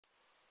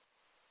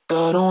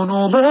I don't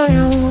know about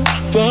you,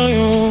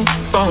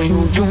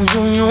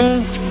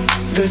 you.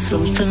 There's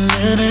something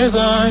in his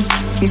eyes,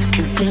 he's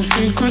keeping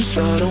secrets.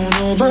 I don't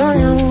know about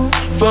you,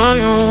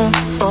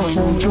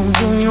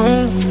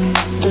 you.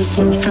 There's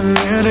something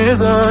in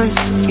his eyes,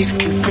 he's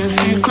keeping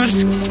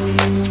secrets.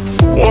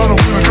 Why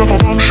don't we drop a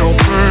bombshell,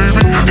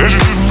 baby? Guess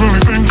you didn't really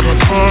think I'd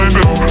find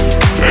out.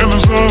 And the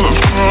silence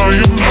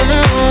crying,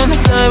 I'm on the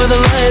side with the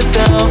lights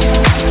out.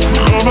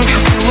 now that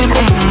you're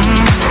feeling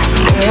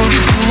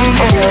Fucking with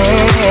my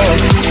heart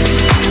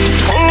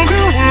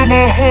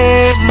and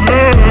head.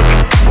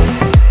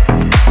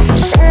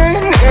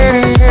 Falling out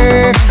of love again.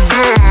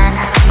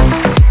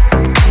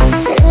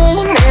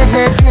 Falling out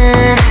my blood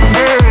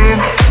again.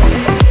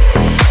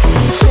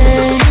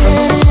 Falling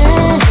out of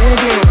love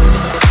again.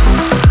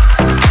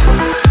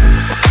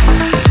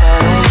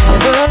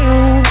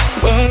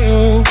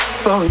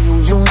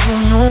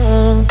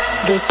 You.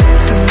 There's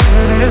something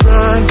in his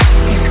eyes,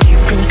 he's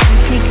keeping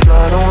secrets.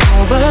 I don't know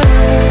about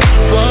you.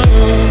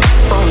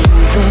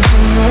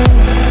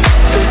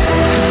 There's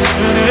something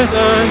in his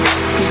eyes,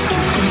 he's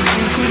keeping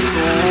secrets.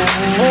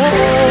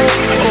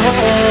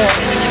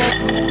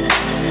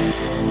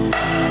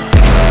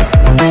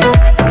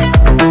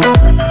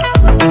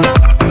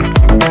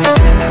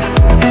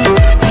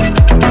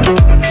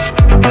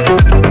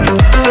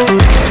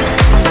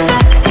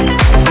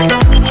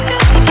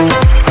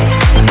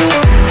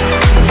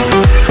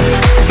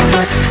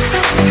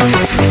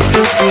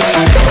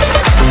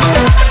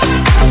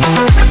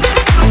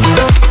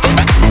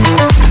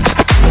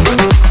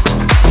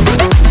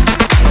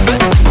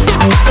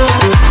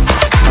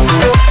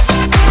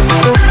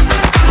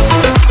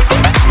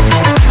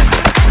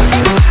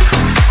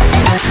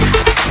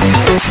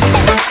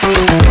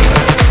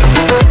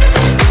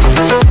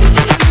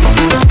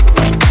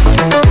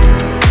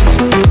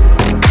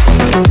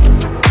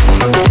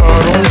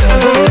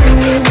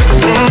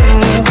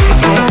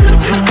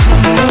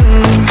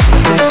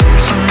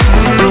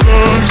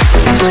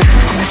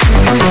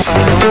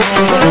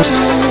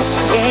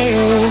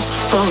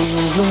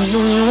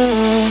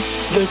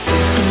 There's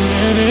something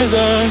in his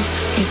eyes,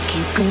 he's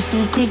keeping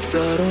secrets.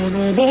 I don't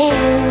know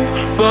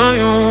about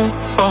you.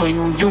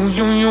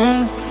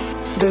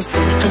 There's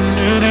something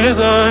in his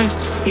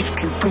eyes, he's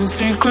keeping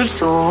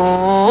secrets.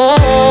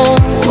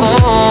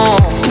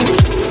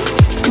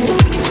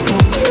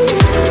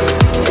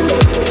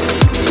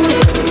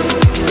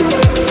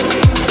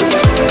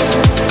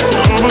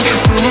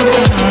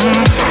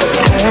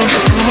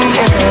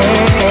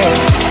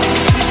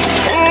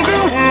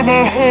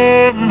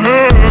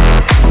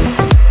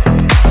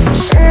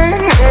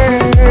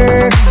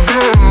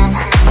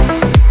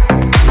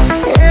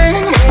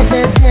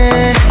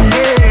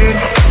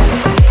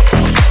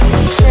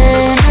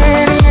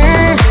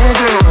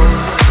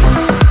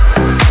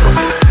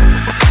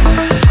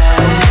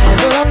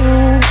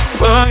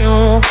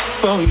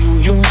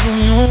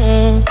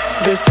 You.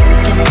 There's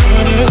something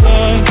in his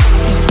eyes,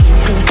 he's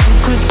keeping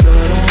secrets. I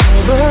don't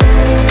know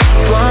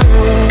about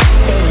you.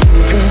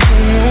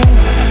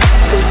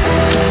 There's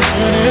something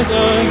in his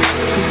eyes,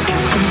 he's keeping